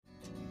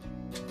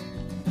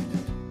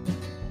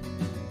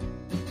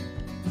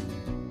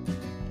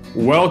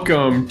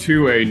Welcome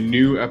to a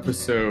new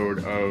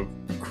episode of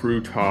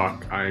Crew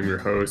Talk. I am your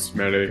host,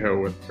 Matt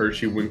Aho, with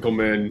Hershey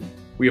Winkleman.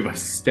 We have a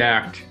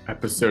stacked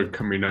episode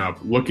coming up,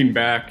 looking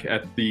back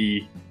at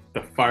the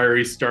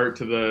fiery start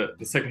to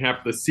the second half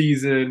of the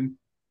season.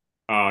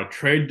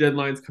 Trade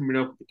deadlines coming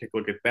up. We take a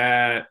look at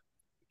that.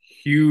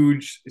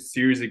 Huge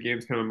series of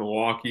games coming in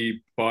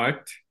Milwaukee.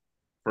 But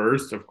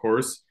first, of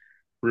course,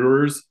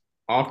 Brewers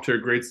off to a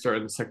great start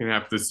in the second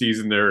half of the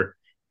season. They're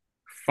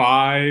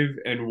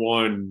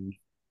 5-1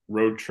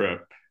 road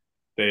trip.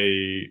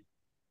 They,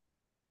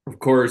 of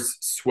course,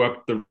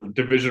 swept the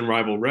division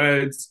rival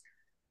Reds,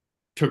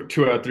 took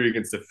 2 out of 3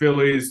 against the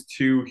Phillies,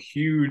 two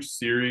huge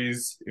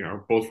series,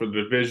 both for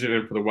the division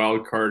and for the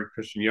wild card.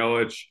 Christian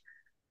Yelich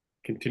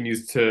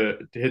continues to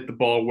hit the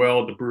ball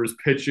well. The Brewers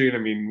pitching, I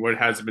mean, what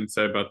hasn't been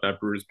said about that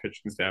Brewers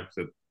pitching staff?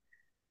 That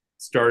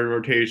starting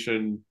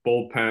rotation,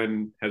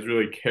 bullpen has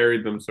really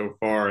carried them so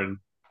far, and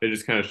they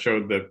just kind of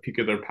showed the peak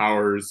of their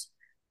powers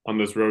on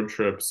this road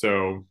trip.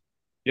 So,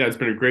 yeah, it's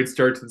been a great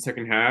start to the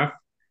second half.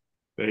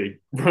 They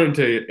run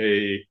into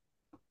a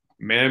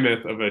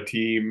mammoth of a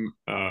team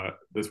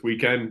this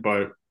weekend,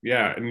 but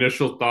yeah,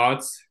 initial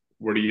thoughts.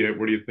 What do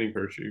you think,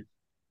 Hershey?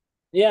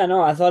 Yeah,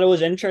 no, I thought it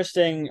was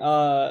interesting.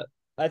 I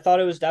thought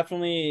it was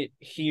definitely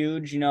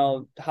huge,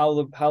 how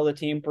the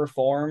team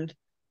performed.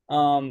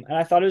 And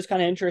I thought it was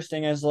kind of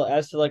interesting as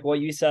to like what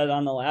you said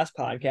on the last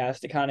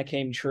podcast. It kind of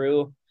came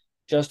true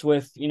just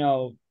with,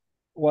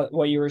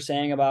 what you were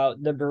saying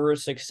about the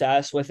Brewers'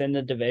 success within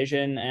the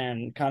division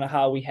and kind of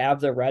how we have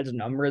the Reds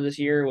number this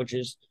year, which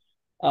is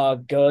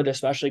good,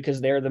 especially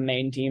because they're the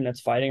main team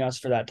that's fighting us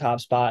for that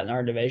top spot in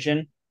our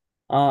division.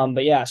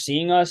 But yeah,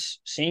 seeing us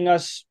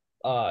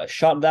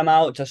shut them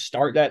out to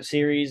start that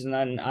series and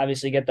then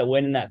obviously get the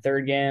win in that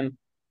third game.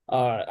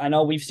 I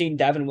know we've seen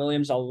Devin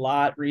Williams a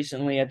lot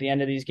recently at the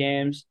end of these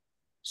games.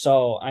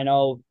 So I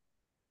know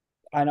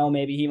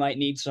maybe he might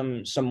need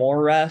some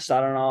more rest.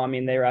 I don't know. I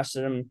mean, they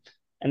rested him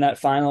in that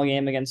final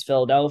game against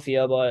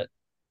Philadelphia, but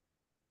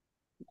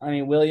I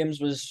mean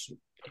Williams was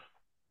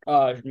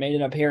made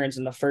an appearance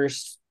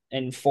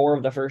in four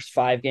of the first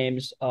five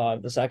games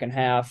of the second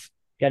half,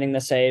 getting the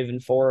save in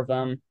four of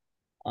them.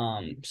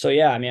 So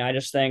yeah, I mean, I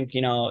just think,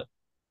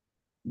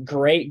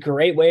 great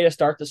way to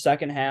start the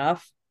second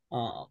half.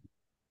 Um,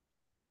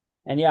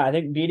 and yeah, I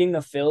think beating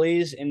the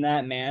Phillies in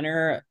that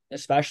manner,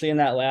 especially in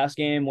that last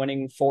game,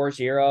 winning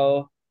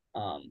 4-0,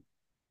 um,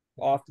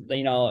 off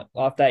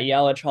that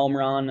Yelich home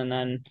run, and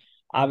then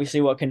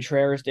obviously what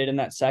Contreras did in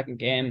that second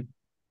game.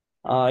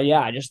 Yeah,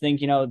 I just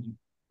think,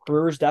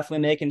 Brewers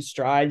definitely making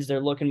strides.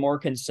 They're looking more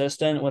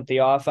consistent with the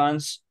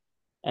offense.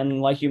 And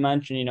like you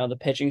mentioned, the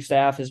pitching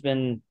staff has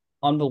been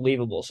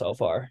unbelievable so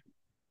far.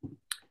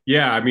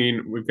 Yeah, I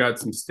mean, we've got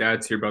some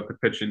stats here about the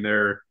pitching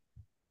there.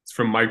 It's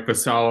from Mike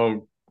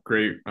Vasallo,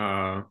 great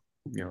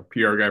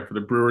PR guy for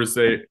the Brewers.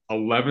 They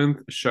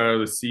 11th shutout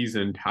of the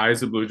season,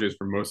 ties the Blue Jays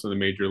for most of the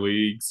major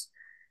leagues.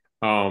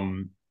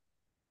 Um,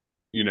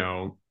 you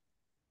know,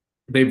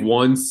 they've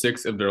won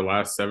 6 of their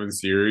last 7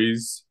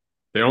 series.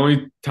 The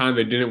only time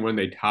they didn't win,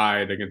 they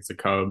tied against the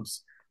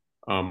Cubs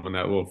on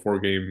that little 4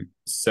 game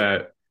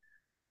set.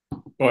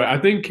 But I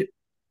think,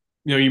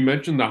 you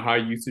mentioned the high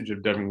usage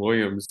of Devin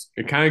Williams.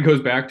 It kind of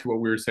goes back to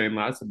what we were saying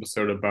last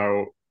episode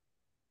about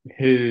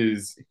he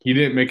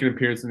didn't make an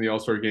appearance in the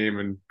All-Star game,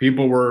 and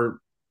people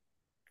were,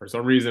 for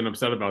some reason,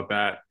 upset about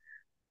that.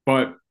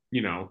 But,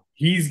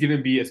 he's going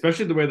to be,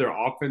 especially the way their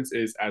offense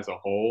is as a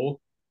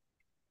whole,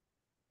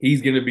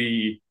 he's going to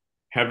be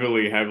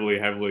heavily, heavily,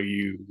 heavily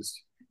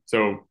used.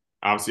 So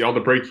obviously, all the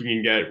break he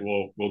can get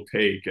will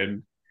take.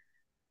 And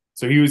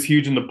so he was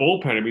huge in the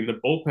bullpen. I mean, the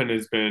bullpen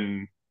has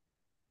been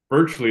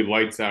virtually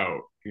lights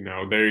out.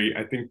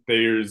 I think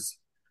there's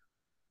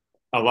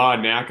a lot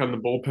of knack on the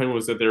bullpen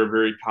was that they were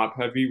very top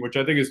heavy, which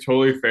I think is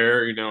totally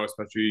fair.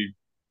 Especially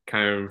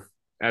kind of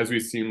as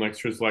we've seen like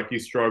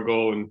Strzelecki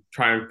struggle and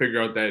try and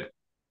figure out that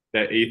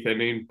eighth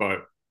inning. But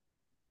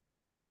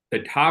the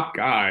top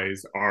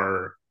guys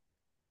are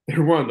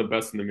they're one of the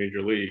best in the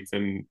major leagues,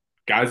 and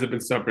guys have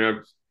been stepping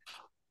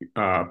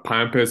up.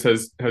 Pampas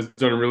has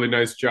done a really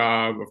nice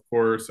job, of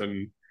course,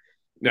 and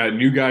that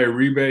new guy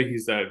Uribe,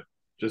 he's that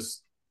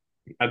just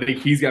I think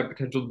he's got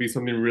potential to be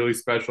something really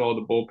special at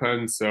the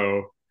bullpen.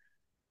 So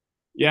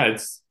yeah,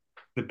 it's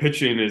the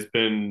pitching has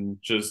been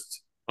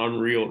just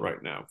unreal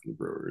right now for the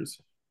Brewers.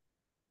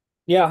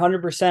 Yeah,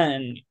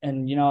 100%.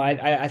 And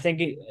I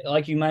think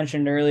like you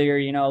mentioned earlier,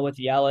 with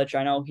Yelich,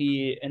 I know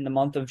he in the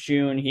month of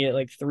June he hit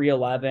like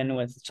 311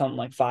 with something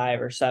like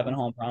 5 or 7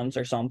 home runs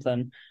or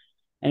something.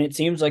 And it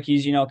seems like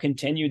he's,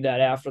 continued that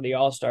after the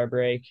All-Star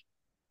break.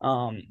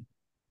 Um,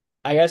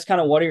 I guess kind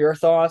of what are your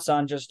thoughts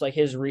on just like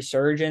his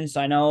resurgence?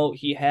 I know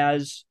he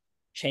has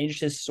changed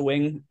his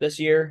swing this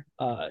year.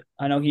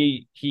 I know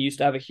he used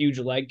to have a huge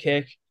leg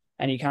kick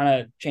and he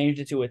kind of changed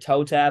it to a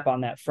toe tap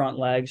on that front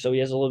leg, so he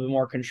has a little bit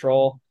more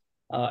control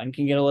and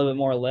can get a little bit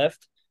more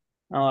lift.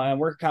 And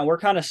we're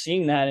kind of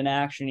seeing that in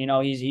action.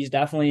 He's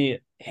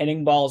definitely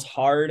hitting balls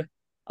hard.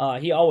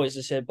 He always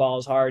just hit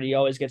balls hard. He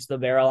always gets the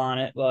barrel on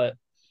it, but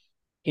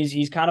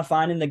he's kind of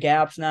finding the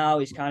gaps now.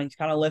 He's kind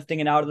of lifting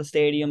it out of the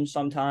stadium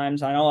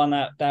sometimes. I know on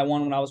that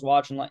one when I was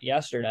watching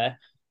yesterday,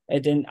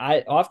 it didn't.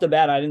 I off the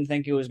bat I didn't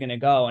think it was going to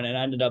go, and it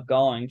ended up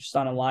going just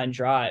on a line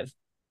drive.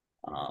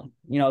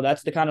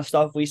 That's the kind of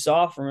stuff we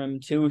saw from him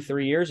 2,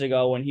 3 years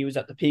ago when he was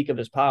at the peak of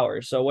his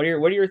powers. So what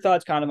are your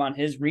thoughts kind of on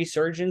his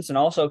resurgence and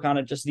also kind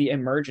of just the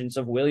emergence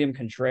of William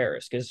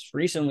Contreras? Because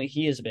recently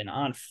he has been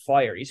on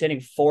fire. He's hitting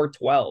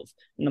 412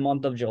 in the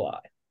month of July.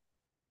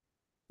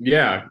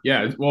 Yeah,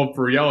 yeah. Well,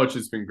 for Yelich,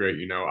 it's been great.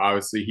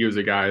 Obviously he was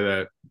a guy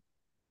that,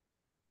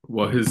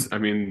 well, I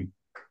mean,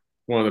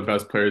 one of the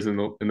best players in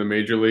the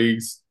major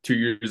leagues 2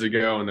 years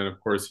ago, and then of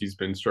course he's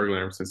been struggling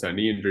ever since that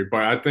knee injury.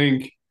 But I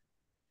think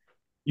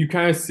you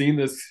kind of seen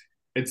this.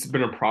 It's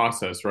been a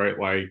process, right?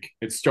 Like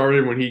I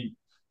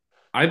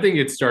think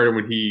it started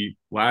when he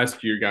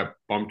last year got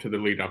bumped to the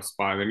leadoff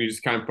spot, and then he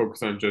just kind of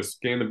focused on just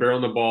getting the barrel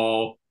on the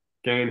ball,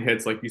 getting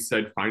hits, like you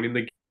said, finding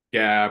the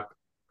gap,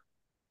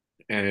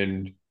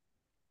 and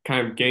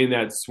kind of getting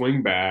that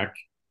swing back,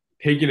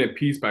 taking it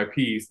piece by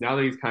piece. Now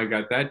that he's kind of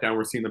got that down,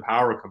 we're seeing the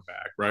power come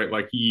back, right?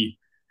 Like he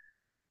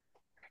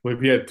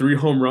had 3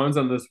 home runs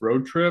on this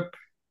road trip.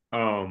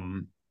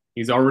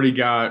 He's already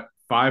got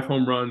 5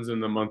 home runs in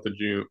the month of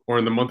June or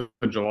in the month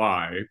of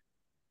July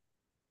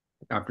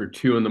after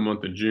 2 in the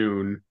month of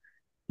June.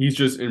 He's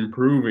just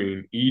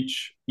improving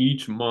each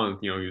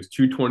month. He was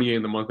 228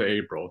 in the month of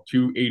April,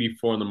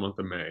 284 in the month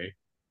of May,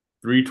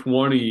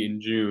 320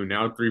 in June,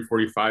 now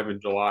 345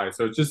 in July.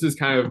 So it's just this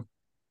kind of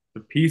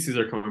the pieces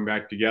are coming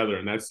back together,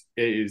 and it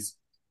is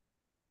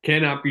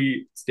cannot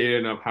be stated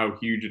enough how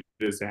huge it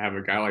is to have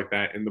a guy like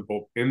that in the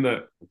bullpen,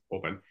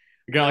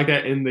 a guy like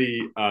that in the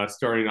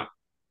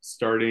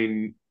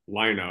starting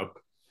lineup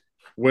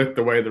with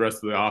the way the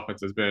rest of the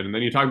offense has been. And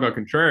then you talk about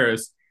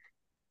Contreras.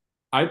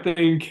 I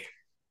think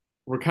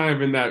we're kind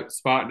of in that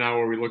spot now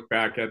where we look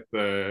back at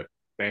the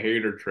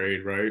Hader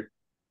trade, right?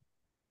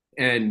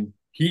 And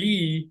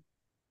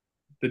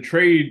the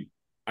trade,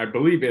 I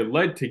believe it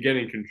led to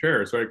getting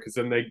Contreras, right? Because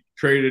then they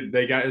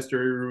got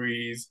Esteury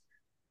Ruiz,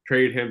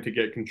 traded him to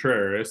get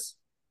Contreras,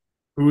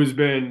 who he's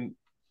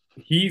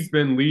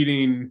been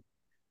leading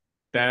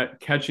that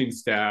catching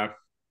staff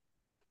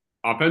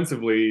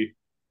offensively.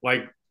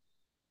 Like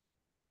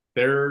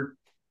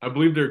I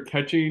believe their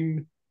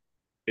catching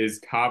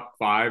is top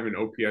 5 in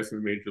OPS in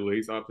the major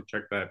leagues. I'll have to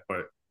check that,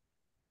 but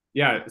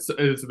yeah, it's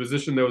a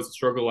position that was a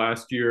struggle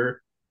last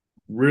year.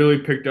 Really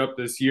picked up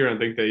this year. I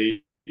think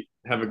they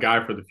have a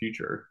guy for the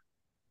future.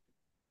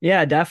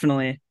 Yeah,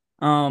 definitely.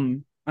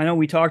 I know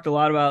we talked a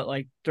lot about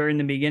like during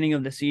the beginning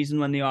of the season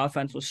when the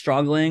offense was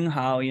struggling,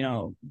 how,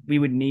 we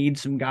would need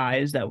some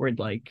guys that would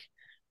like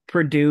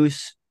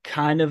produce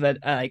kind of on a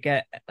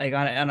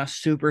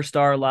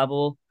superstar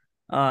level.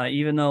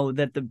 Even though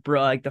that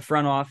the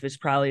front office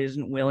probably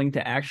isn't willing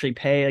to actually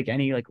pay like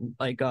any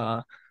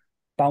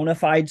bona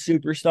fide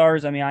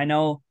superstars. I mean, I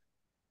know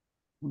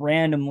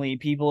randomly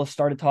people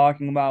started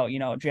talking about,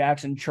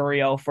 Jackson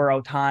Chourio for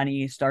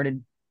Ohtani,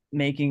 started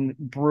making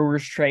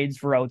Brewers trades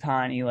for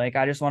Ohtani. Like,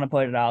 I just want to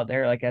put it out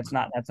there. Like, that's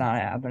not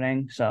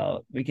happening.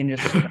 So we can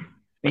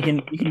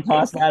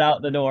toss that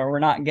out the door. We're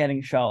not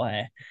getting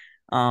Shohei.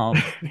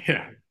 Um,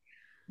 Yeah.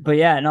 but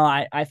yeah, no,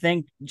 I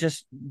think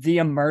just the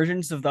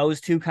emergence of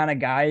those two kind of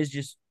guys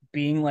just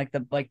being like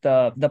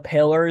the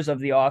pillars of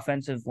the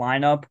offensive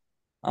lineup,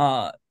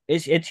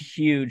 it's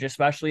huge,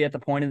 especially at the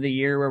point of the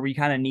year where we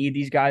kind of need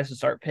these guys to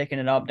start picking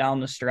it up down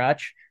the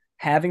stretch.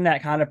 Having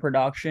that kind of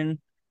production,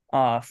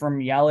 from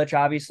Yelich,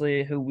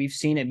 obviously, who we've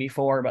seen it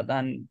before, but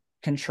then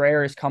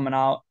Contreras coming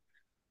out,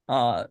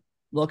 uh,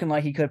 looking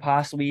like he could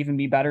possibly even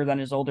be better than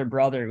his older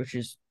brother, which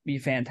is be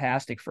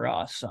fantastic for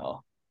us.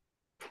 So.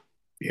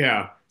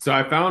 Yeah. So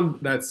I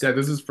found that stat.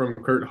 This is from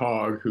Kurt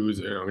Hogg, who's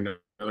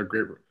another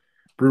great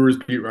Brewers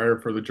beat writer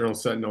for the Journal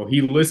Sentinel.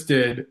 He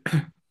listed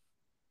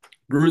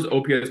Brewers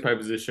OPS by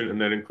position and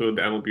then included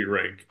the MLB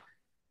rank.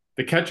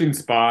 The catching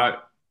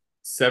spot,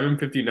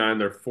 759,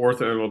 they're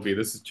fourth in MLB.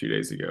 This is 2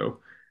 days ago.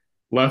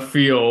 Left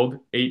field,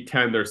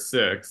 810, they're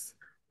sixth.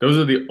 Those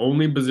are the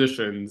only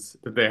positions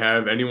that they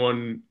have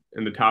anyone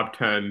in the top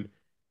 10.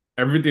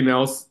 Everything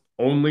else,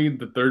 only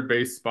the third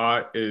base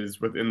spot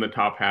is within the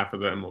top half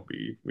of the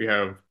MLB. We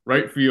have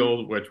right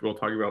field, which we'll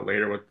talk about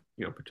later with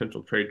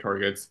potential trade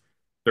targets,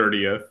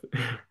 30th,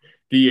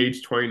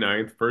 DH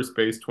 29th, first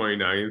base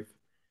 29th,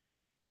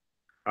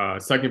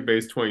 second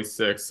base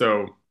 26th.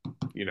 So,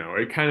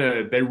 it kind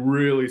of they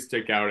really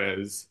stick out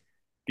as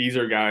these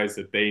are guys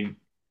that they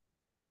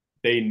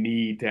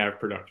need to have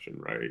production,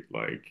 right?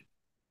 Like,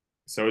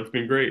 so it's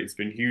been great. It's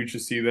been huge to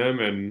see them,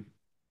 and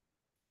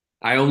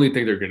I only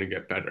think they're going to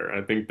get better.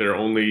 I think they're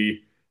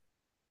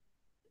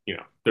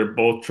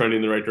both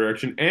trending in the right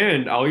direction.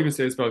 And I'll even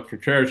say this about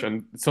Contreras,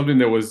 and something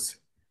that was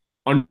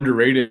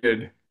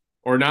underrated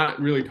or not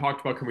really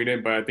talked about coming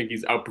in, but I think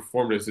he's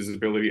outperformed his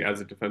ability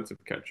as a defensive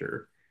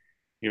catcher.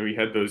 He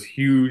had those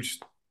huge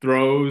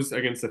throws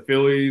against the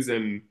Phillies,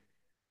 and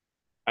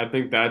I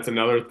think that's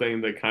another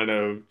thing that kind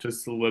of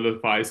just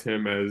solidifies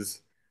him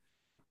as,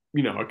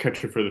 a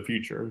catcher for the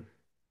future.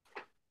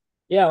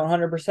 Yeah,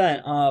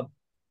 100%.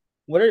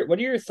 what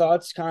are your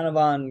thoughts kind of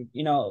on,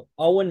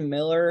 Owen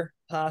Miller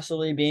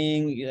possibly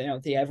being,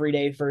 the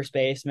everyday first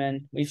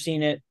baseman? We've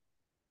seen it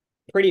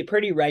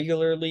pretty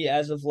regularly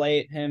as of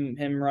late,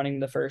 him running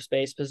the first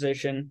base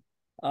position.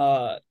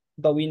 But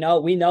we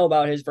know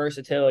about his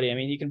versatility. I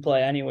mean, he can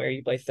play anywhere. He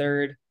can play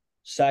third,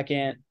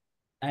 second,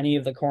 any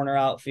of the corner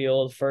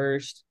outfield,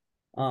 first.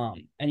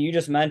 And you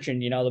just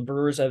mentioned, the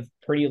Brewers have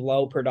pretty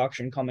low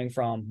production coming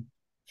from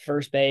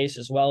first base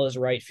as well as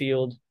right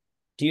field.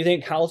 Do you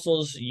think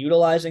Council's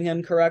utilizing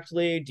him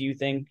correctly? Do you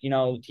think,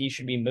 he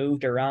should be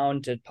moved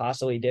around to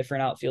possibly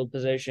different outfield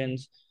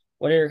positions?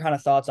 What are your kind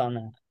of thoughts on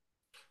that?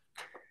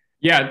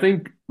 Yeah, I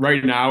think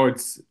right now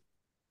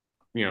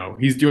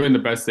he's doing the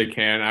best they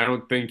can. I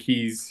don't think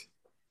it's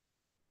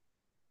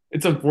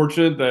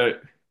unfortunate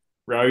that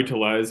Raul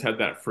Tellez had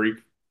that freak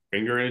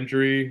finger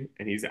injury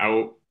and he's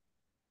out,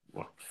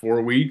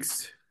 4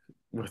 weeks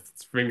with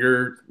his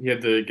finger. He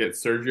had to get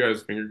surgery on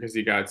his finger because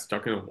he got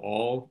stuck in a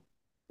wall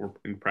or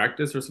in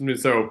practice or something.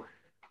 So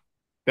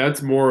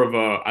that's more of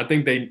I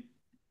think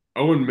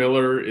Owen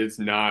Miller is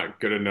not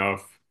good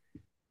enough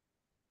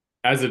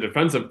as a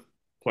defensive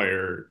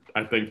player,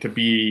 I think, to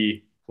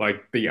be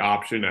like the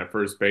option at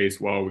first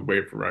base while we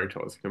wait for Raul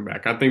to come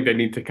back. I think they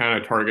need to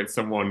kind of target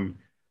someone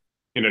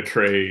in a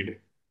trade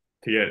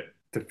to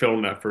fill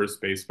in that first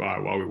base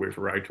spot while we wait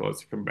for Raul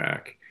to come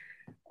back.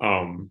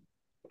 Um,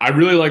 I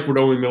really like what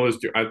Owen Miller's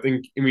doing. I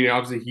mean,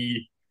 obviously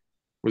he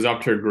was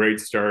up to a great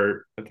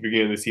start at the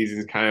beginning of the season.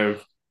 He's kind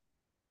of,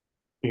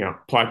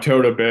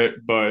 plateaued a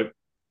bit, but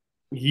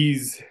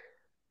he's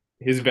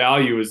his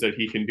value is that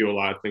he can do a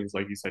lot of things.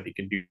 Like you said, he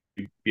can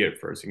be at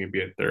first, he can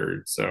be at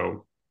third.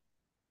 So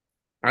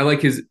I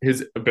like his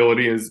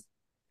ability.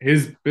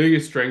 His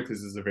biggest strength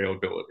is his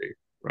availability,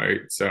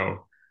 right?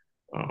 So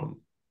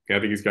yeah, I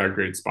think he's got a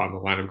great spot in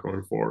the lineup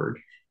going forward.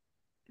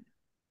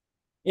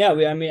 Yeah,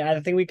 I mean, I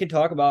think we could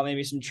talk about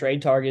maybe some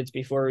trade targets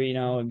before we,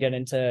 get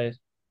into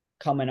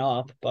coming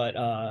up.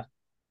 But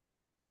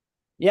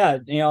yeah,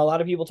 a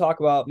lot of people talk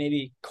about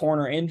maybe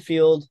corner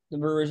infield. The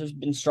Brewers have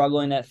been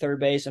struggling at third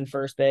base and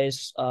first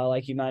base,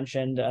 like you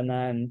mentioned, and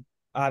then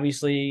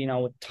obviously,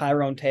 with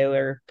Tyrone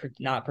Taylor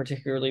not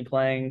particularly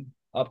playing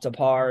up to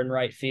par in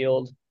right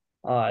field,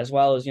 as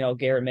well as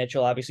Garrett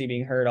Mitchell obviously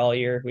being hurt all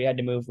year. We had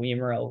to move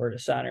Weimer over to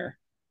center.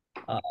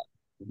 Uh,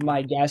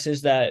 my guess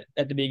is that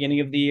at the beginning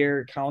of the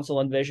year,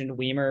 Council envisioned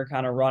Weimer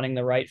kind of running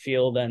the right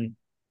field and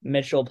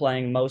Mitchell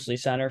playing mostly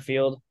center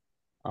field.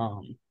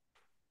 Um,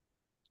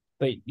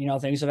 but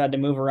things have had to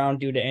move around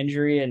due to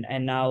injury,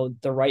 and now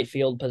the right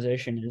field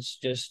position is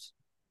just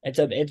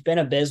it's been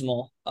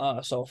abysmal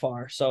so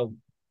far. So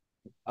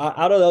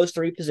out of those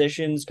three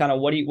positions, kind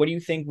of what do you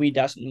think we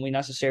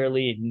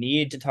necessarily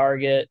need to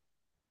target,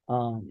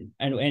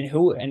 and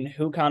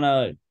who kind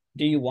of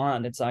do you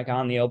want that's like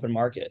on the open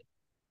market?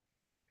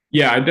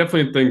 Yeah, I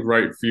definitely think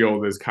right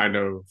field is kind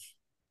of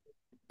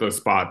the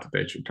spot that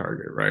they should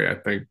target, right? I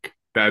think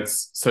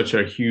that's such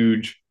a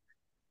huge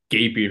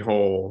gaping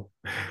hole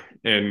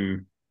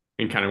in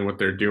kind of what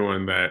they're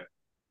doing that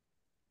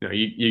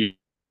you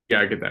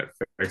gotta get that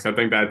fixed. I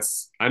think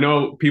I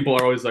know people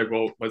are always like,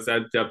 well, let's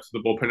add depth to the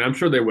bullpen. I'm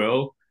sure they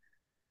will,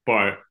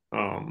 but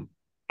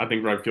I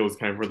think right field is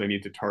kind of where they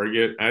need to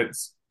target.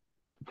 It's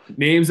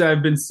names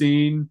I've been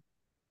seeing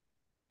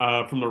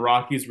from the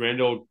Rockies,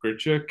 Randall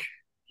Grichuk.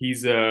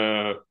 He's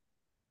a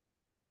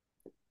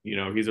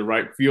he's a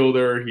right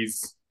fielder.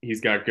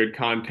 He's got good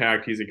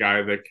contact. He's a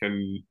guy that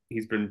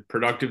he's been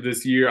productive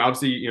this year.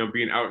 Obviously,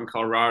 being out in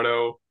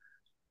Colorado,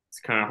 it's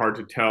kind of hard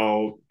to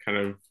tell, kind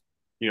of,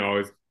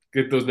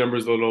 get those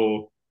numbers a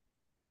little,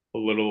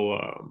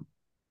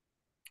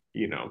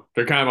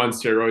 they're kind of on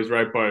steroids,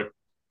 right? But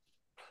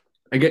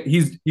again,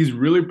 he's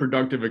really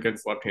productive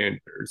against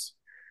left-handers,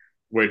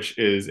 which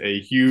is a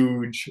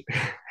huge,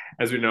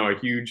 as we know, a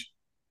huge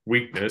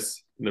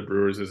weakness in the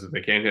Brewers is that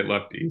they can't hit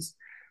lefties.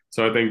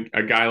 So I think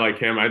a guy like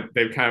him,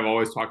 they've kind of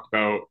always talked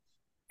about.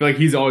 I feel like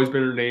he's always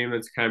been a name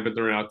that's kind of been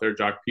thrown out there.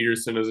 Jock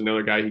Peterson is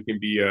another guy. He can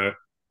be a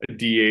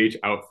DH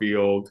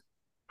outfield.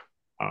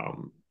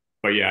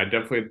 But yeah, I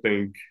definitely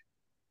think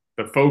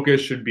the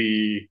focus should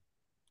be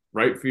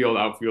right field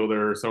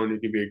outfielder, someone who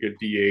can be a good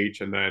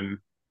DH, and then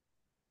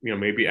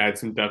maybe add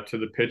some depth to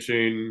the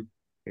pitching,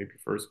 maybe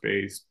first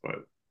base. But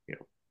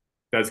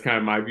that's kind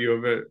of my view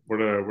of it. What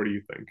do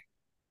you think?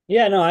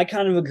 Yeah, no, I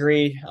kind of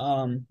agree.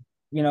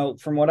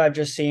 From what I've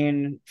just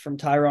seen from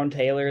Tyrone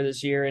Taylor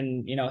this year,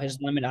 and his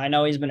limit, I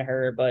know he's been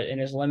hurt, but in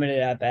his limited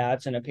at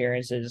bats and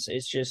appearances,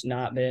 it's just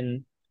not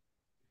been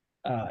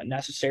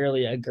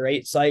necessarily a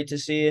great sight to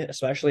see,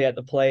 especially at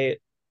the plate.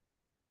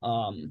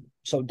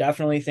 So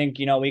definitely think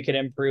we could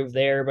improve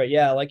there. But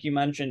yeah, like you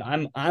mentioned,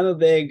 I'm a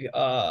big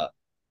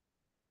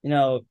you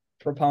know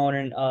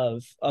proponent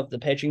of the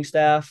pitching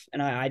staff,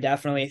 and I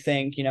definitely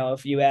think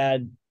if you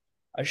add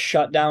a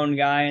shutdown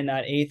guy in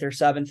that eighth or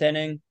seventh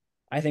inning,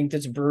 I think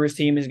this Brewers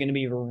team is going to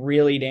be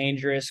really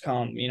dangerous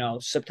come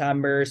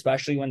September,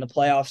 especially when the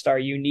playoffs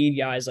start. You need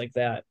guys like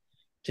that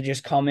to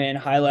just come in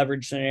high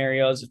leverage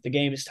scenarios. If the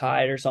game is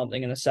tied or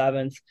something in the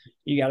seventh,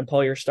 you got to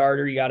pull your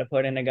starter. You got to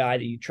put in a guy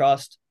that you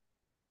trust.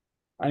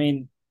 I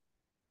mean,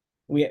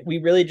 we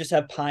really just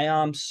have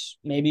Pyomps,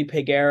 maybe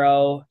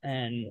Piguero,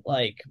 and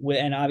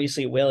and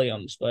obviously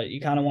Williams, but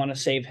you kind of want to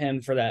save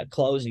him for that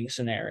closing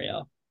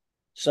scenario.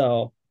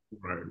 So,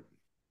 Right.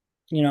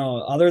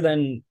 other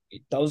than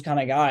those kind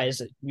of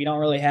guys, we don't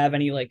really have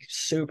any like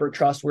super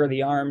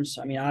trustworthy arms.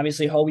 I mean,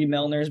 obviously Hobie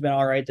Milner's been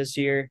all right this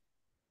year,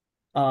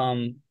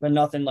 but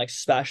nothing like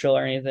special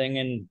or anything.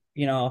 And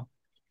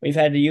we've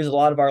had to use a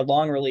lot of our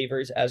long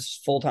relievers as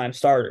full-time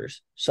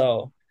starters.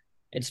 So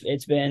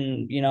it's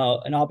been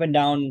an up and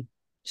down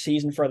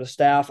season for the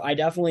staff. I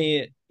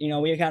definitely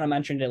we kind of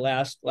mentioned it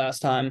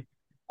last time.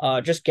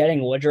 Just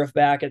getting Woodruff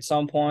back at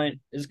some point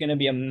is going to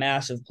be a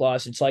massive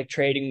plus. It's like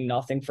trading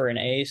nothing for an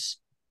ace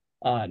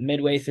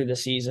midway through the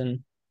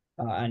season.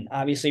 And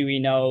obviously, we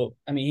know.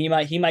 I mean,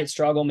 he might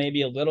struggle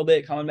maybe a little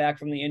bit coming back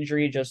from the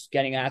injury, just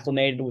getting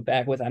acclimated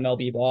back with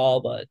MLB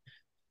ball. But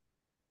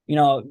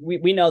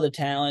we know the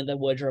talent that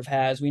Woodruff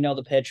has. We know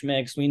the pitch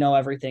mix. We know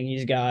everything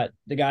he's got.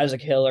 The guy's a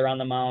killer on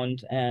the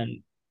mound,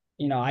 and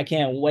I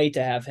can't wait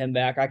to have him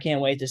back. I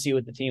can't wait to see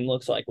what the team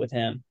looks like with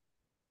him.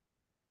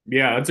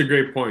 Yeah, that's a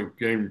great point.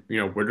 Getting,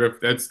 Woodruff,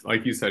 that's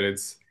like you said,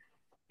 it's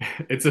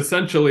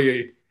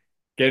essentially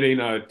getting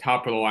a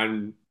top of the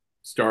line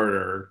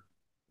starter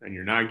and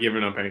you're not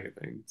giving up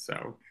anything.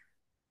 So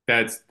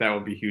that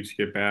would be huge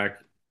to get back.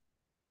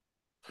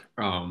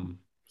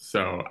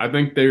 So I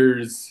think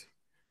there's,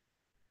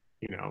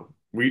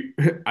 we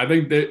I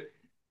think that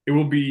it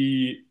will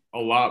be a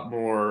lot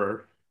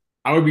more.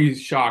 I would be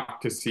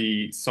shocked to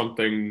see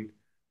something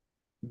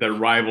that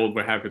rivaled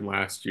what happened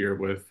last year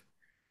with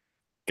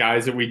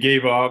guys that we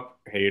gave up,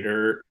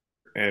 Hater,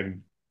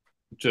 and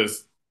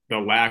just the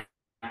lack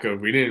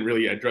of we didn't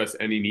really address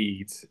any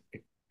needs.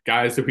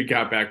 Guys that we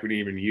got back we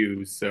didn't even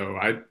use. So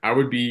I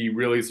would be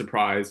really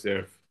surprised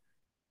if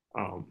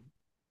um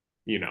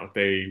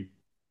they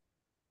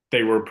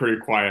were pretty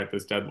quiet at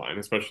this deadline,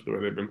 especially the way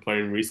they've been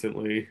playing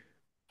recently.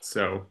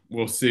 So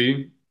we'll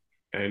see.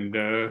 And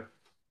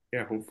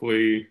yeah,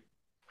 hopefully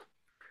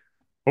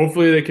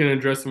they can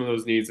address some of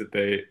those needs that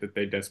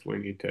they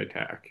desperately need to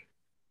attack.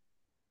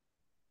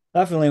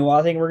 Definitely. Well,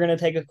 I think we're going to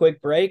take a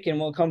quick break and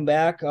we'll come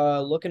back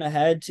looking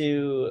ahead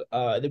to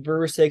the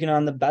Brewers taking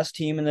on the best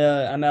team in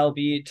the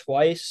MLB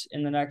twice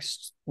in the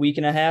next week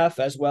and a half,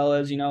 as well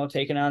as,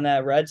 taking on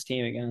that Reds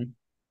team again.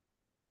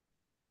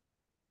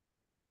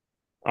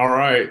 All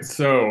right.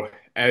 So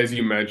as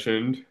you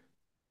mentioned,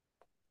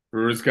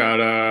 Brewers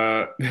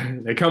got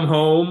they come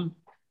home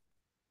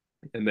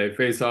and they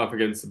face off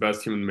against the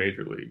best team in the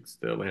major leagues,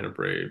 the Atlanta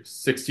Braves.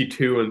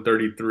 62 and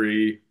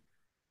 33.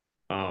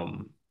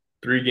 Um,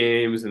 3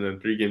 games and then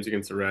 3 games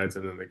against the Reds,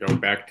 and then they go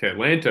back to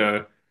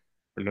Atlanta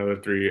for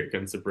another three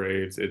against the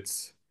Braves.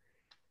 It's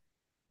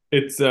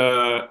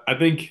I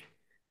think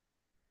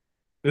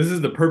this is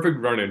the perfect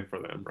run-in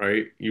for them,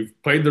 right? You've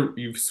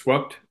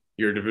swept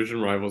your division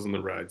rivals in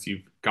the Reds.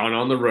 You've gone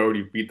on the road,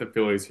 you've beat the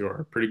Phillies, who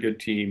are a pretty good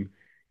team.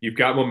 You've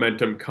got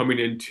momentum coming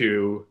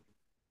home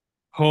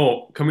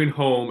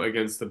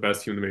against the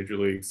best team in the major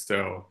leagues.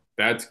 So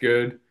that's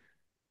good.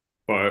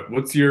 But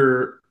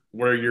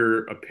what are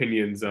your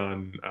opinions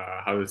on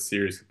how this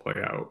series could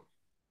play out?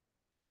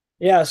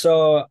 Yeah,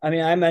 so I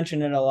mean, I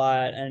mentioned it a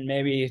lot and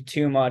maybe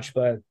too much,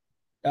 but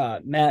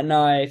Matt and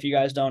I, if you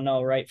guys don't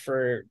know, write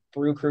for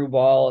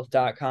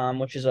brewcrewball.com,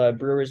 which is a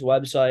brewer's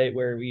website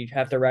where we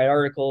have to write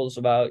articles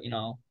about,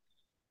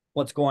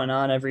 what's going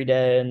on every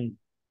day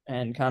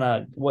and kind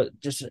of what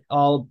just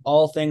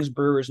all things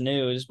Brewers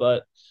news.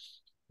 But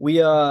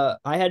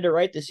I had to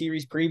write the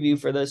series preview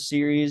for this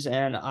series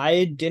and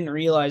I didn't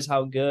realize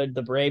how good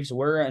the Braves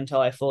were until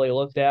I fully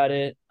looked at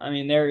it. I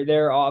mean,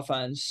 their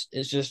offense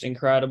is just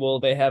incredible.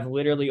 They have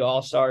literally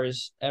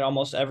all-stars at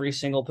almost every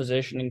single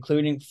position,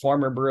 including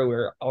former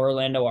Brewer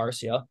Orlando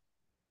Arcia,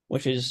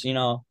 which is,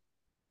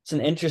 it's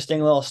an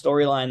interesting little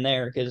storyline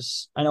there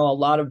because I know a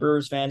lot of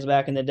Brewers fans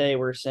back in the day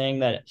were saying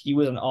that he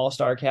was an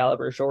all-star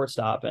caliber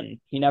shortstop and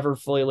he never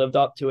fully lived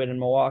up to it in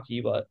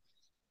Milwaukee, but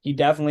he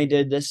definitely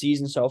did this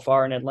season so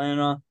far in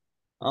Atlanta.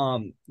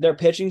 Their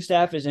pitching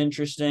staff is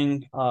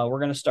interesting. We're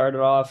going to start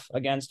it off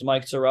against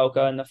Mike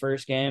Soroka in the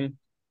first game.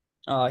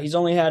 He's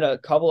only had a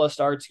couple of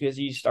starts because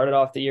he started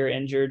off the year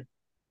injured,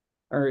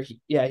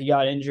 he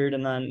got injured,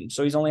 and then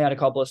so he's only had a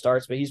couple of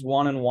starts, but he's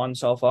 1-1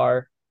 so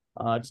far.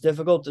 It's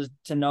difficult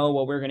to know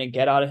what we're going to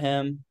get out of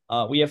him.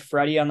 We have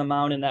Freddie on the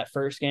mound in that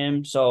first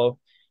game, so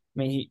I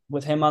mean,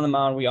 with him on the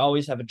mound, we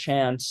always have a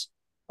chance.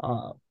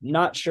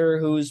 Not sure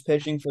who's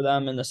pitching for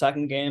them in the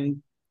second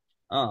game,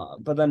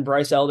 but then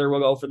Bryce Elder will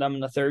go for them in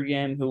the third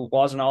game, who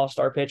was an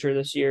all-star pitcher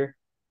this year.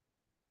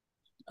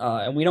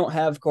 And we don't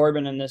have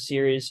Corbin in this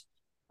series.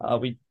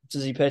 We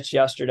Since he pitched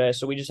yesterday,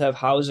 so we just have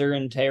Hauser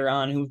and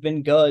Tehran, who've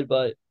been good,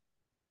 but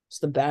it's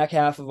the back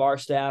half of our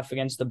staff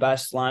against the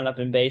best lineup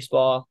in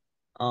baseball.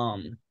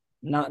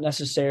 Not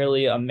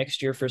necessarily a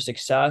mixture for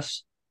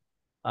success.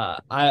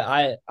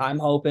 I'm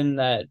hoping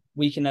that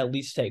we can at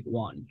least take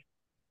one.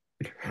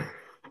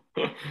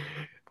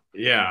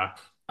 Yeah,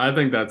 I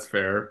think that's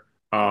fair.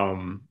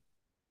 I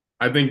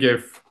think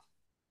if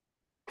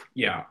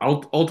Yeah,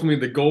 ultimately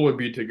the goal would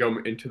be to go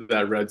into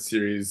that Red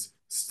Series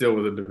still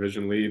with a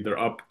division lead. They're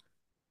up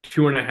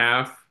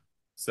 2.5,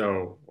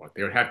 so what,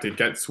 they would have to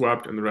get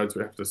swept, and the Reds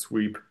would have to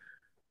sweep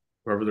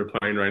whoever they're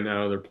playing right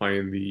now. They're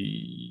playing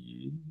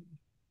the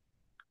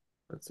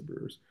that's the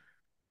Brewers.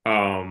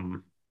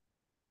 Um,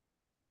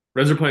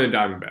 Reds are playing the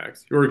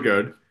Diamondbacks, who are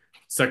good,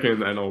 second in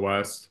the NL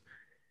West.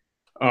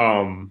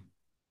 Um,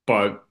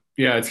 but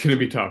yeah, it's going to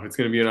be tough. It's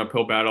going to be an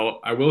uphill battle.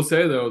 I will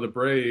say though, the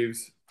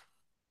Braves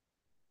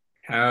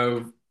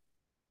have,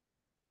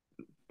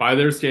 by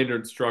their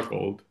standards,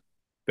 struggled.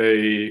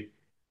 They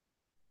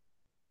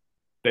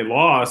they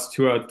lost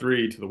 2 out of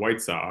 3 to the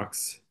White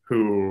Sox,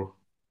 who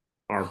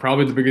are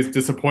probably the biggest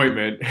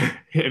disappointment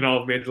in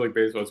all of Major League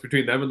Baseball. It's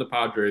between them and the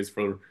Padres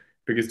for the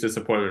biggest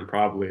disappointment,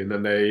 probably. And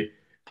then they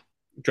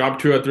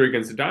dropped 2 out of 3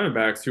 against the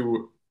Diamondbacks,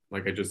 who,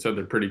 like I just said,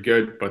 they're pretty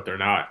good, but they're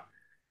not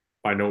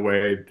by no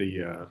way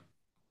the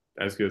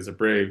as good as the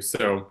Braves.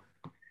 So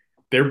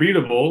they're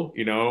beatable,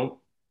 you know.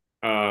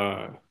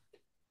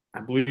 I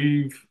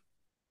believe.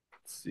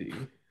 Let's see.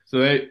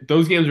 So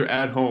those games are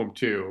at home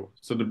too.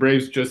 So the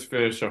Braves just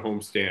finished a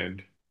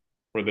homestand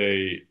where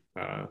they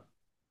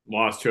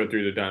lost 2 out of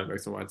 3 to the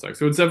Diamondbacks and White Sox.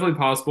 So it's definitely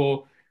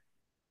possible.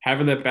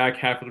 Having that back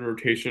half of the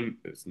rotation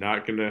is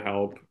not going to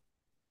help.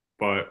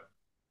 But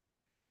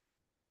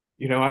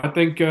I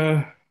think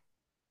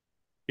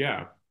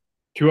yeah,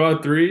 2 out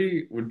of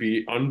 3 would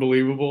be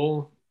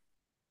unbelievable.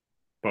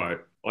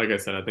 But like I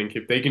said, I think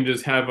if they can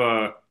just have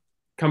a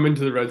come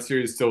into the Red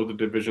Series still with the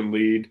division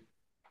lead,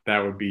 that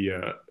would be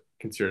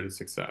considered a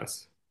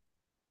success.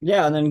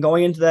 Yeah, and then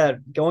going into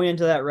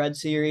that Red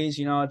Series,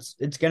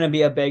 it's gonna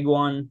be a big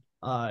one.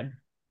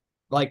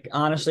 Like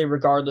honestly,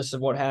 regardless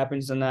of what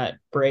happens in that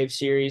Brave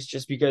series,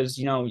 just because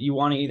you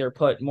want to either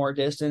put more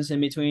distance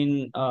in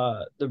between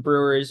the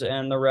Brewers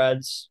and the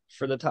Reds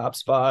for the top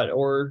spot,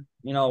 or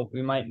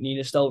we might need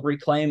to still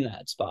reclaim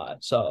that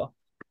spot. So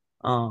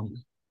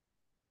um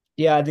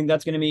yeah, I think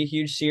that's going to be a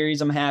huge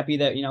series. I'm happy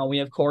that we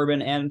have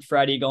Corbin and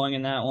Freddie going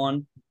in that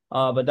one.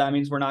 But that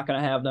means we're not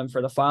going to have them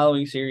for the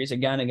following series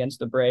again against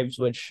the Braves,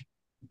 which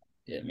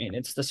I mean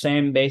it's the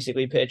same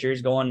basically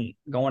pitchers going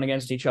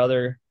against each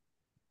other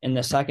in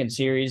the second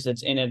series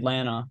that's in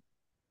Atlanta.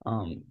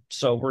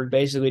 So we're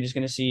basically just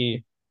going to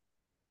see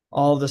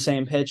all of the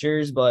same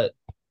pitchers, but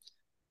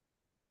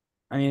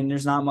I mean,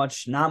 there's not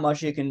much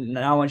you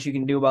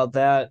can do about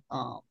that.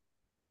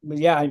 But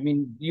yeah, I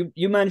mean,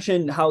 you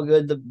mentioned how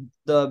good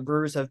the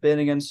Brewers have been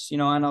against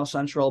NL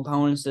Central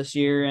opponents this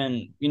year,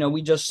 and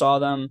we just saw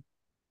them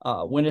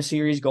win a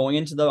series going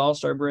into the All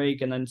Star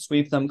break, and then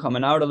sweep them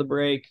coming out of the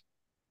break.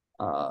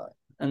 Uh,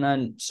 and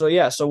then so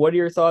yeah, so what are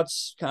your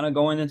thoughts kind of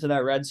going into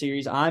that Red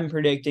Series? I'm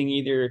predicting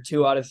either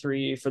 2 out of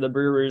 3 for the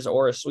Brewers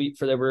or a sweep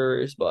for the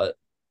Brewers, but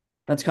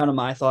that's kind of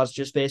my thoughts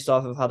just based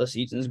off of how the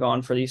season's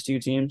gone for these two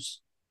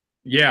teams.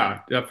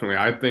 Yeah, definitely.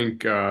 I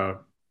think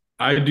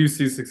I do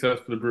see success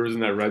for the Brewers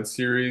in that Red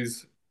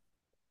Series.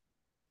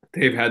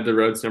 They've had the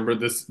Reds number.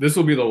 This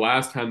will be the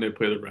last time they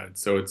play the Reds,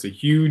 so it's a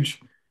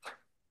huge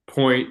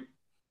point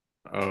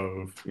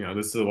of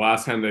this is the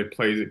last time they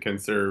play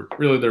against their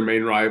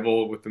main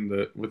rival within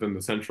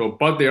the Central.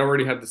 But they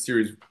already had the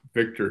series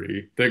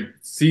victory, the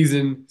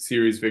season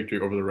series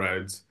victory over the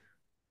Reds,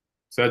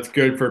 so that's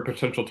good for a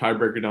potential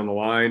tiebreaker down the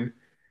line.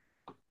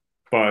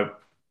 But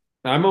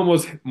I'm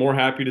almost more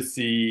happy to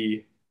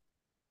see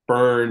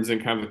Burns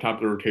and kind of the top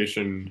of the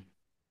rotation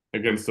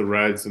against the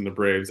Reds and the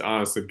Braves,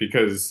 honestly,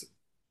 because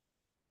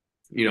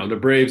the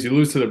Braves, you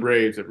lose to the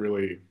Braves, it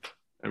really,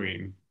 I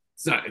mean,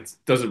 it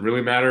doesn't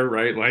really matter,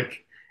 right?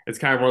 Like it's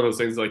kind of one of those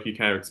things like you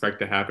kind of expect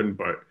to happen,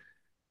 but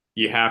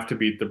you have to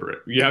beat the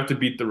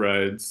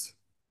Reds,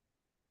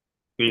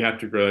 and you have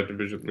to grow that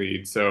division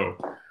lead. So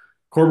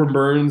Corbin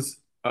Burns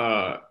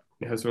has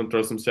someone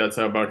throw some stats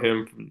out about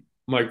him from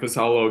Mike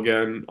Vassallo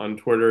again on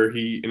Twitter.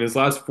 He in his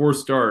last 4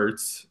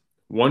 starts,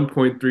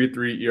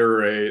 1.33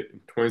 ERA,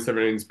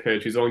 27 innings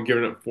pitched. He's only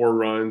given up 4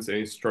 runs and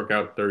he struck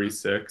out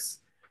 36,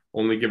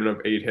 only given up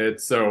 8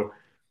 hits. So,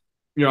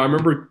 I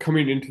remember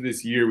coming into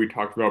this year, we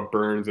talked about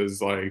Burns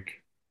as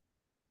like,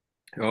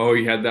 oh,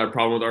 he had that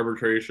problem with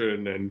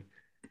arbitration and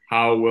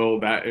how will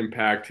that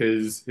impact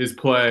his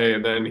play?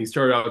 And then he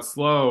started out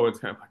slow. It's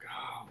kind of like,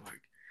 oh,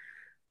 like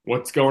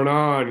what's going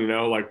on?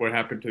 Like what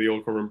happened to the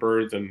old Corbin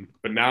Burns? And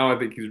but now I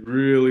think he's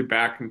really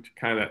back into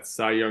kind of that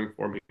Cy Young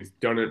form. He's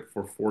done it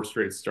for 4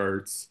 straight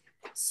starts,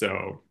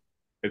 so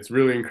it's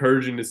really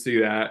encouraging to see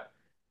that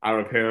out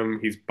of him.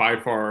 He's by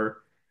far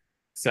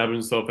established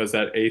himself as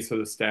that ace of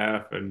the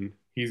staff, and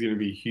he's going to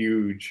be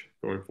huge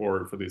going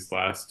forward for these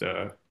last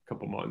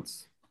couple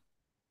months.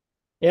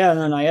 Yeah, and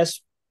then I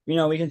guess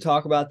we can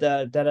talk about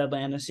that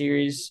Atlanta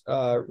series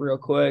real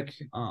quick.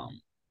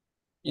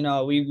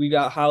 We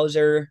got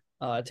Hauser,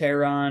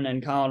 Tehran,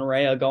 and Colin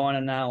Rea going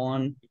in that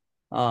one.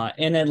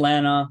 In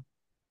Atlanta,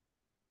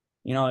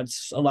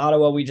 it's a lot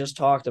of what we just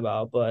talked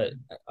about, but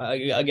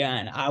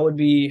again, I would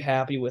be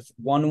happy with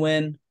one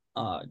win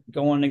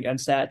going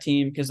against that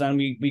team because then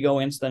we go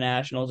into the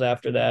Nationals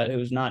after that,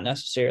 who's not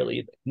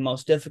necessarily the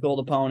most difficult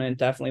opponent,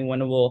 definitely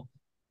winnable.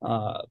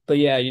 But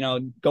yeah,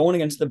 going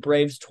against the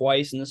Braves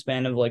twice in the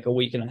span of like a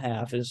week and a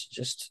half is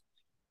just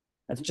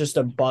that's just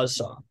a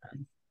buzzsaw,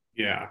 man.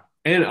 Yeah.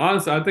 And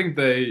honestly, I think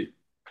they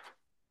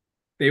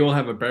will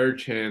have a better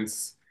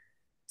chance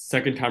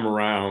second time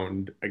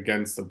around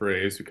against the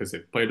Braves because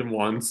they've played them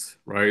once,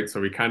 right? So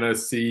we kind of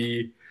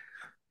see,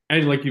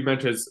 and like you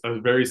mentioned, it's a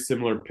very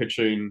similar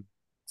pitching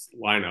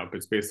lineup.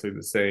 It's basically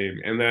the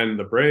same. And then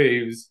the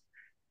Braves,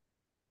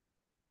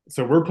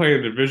 so we're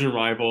playing a division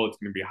rival. It's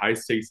going to be a high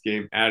stakes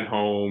game at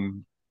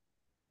home.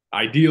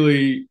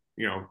 Ideally,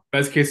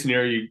 best case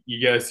scenario,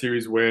 you get a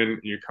series win and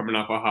you're coming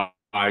off a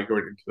high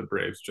going into the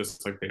Braves,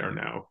 just like they are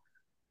now.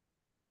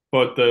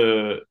 But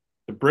the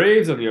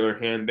Braves, on the other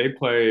hand, they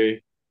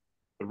play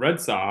the Red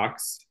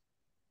Sox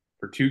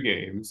for 2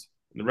 games.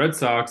 And the Red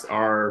Sox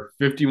are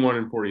 51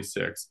 and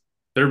 46.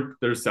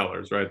 They're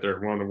sellers, right? They're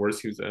one of the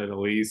worst teams in the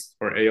NL East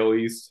or AL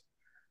East.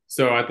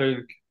 So I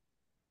think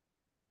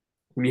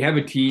when you have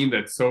a team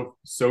that's so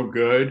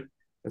good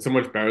and so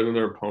much better than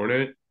their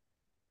opponent,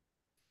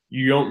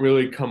 you don't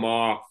really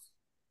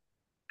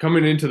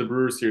coming into the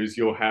Brewers series,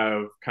 you'll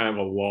have kind of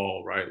a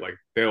lull, right? Like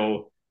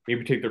they'll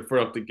maybe take their foot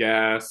off the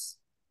gas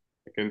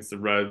against the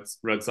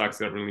Red Sox.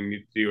 They don't really need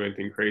to do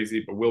anything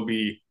crazy, but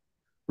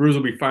Brewers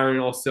will be firing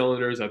all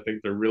cylinders. I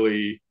think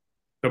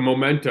the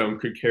momentum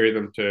could carry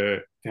them to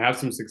have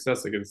some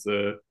success against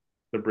the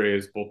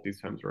Braves both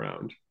these times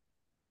around.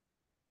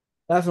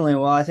 Definitely.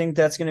 Well, I think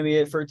that's going to be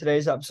it for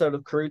today's episode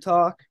of Crew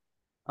Talk.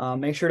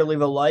 Make sure to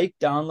leave a like,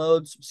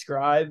 download,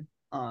 subscribe,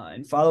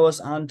 and follow us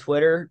on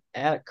Twitter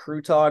at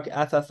Crew Talk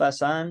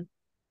FFSN.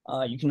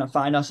 You can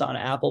find us on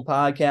Apple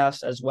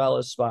Podcasts as well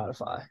as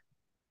Spotify.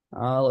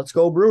 Let's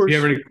go, If you Brewers.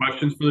 have any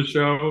questions for the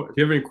show, if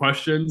you have any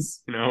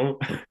questions,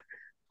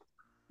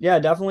 Yeah,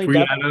 definitely, tweet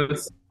at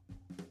us.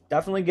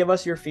 definitely give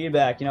us your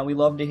feedback. We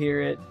love to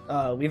hear it.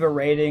 Leave a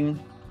rating.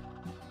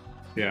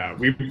 Yeah,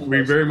 we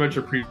very much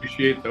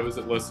appreciate those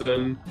that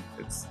listen.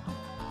 It's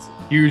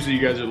huge that you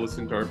guys are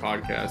listening to our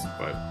podcast.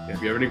 But yeah,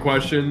 if you have any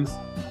questions,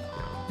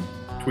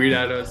 tweet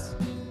at us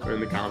or in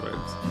the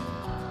comments.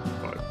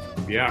 But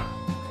yeah,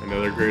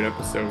 another great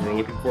episode. We're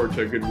looking forward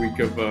to a good week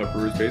of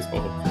Brewers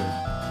baseball.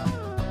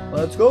 Hopefully.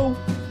 Let's go.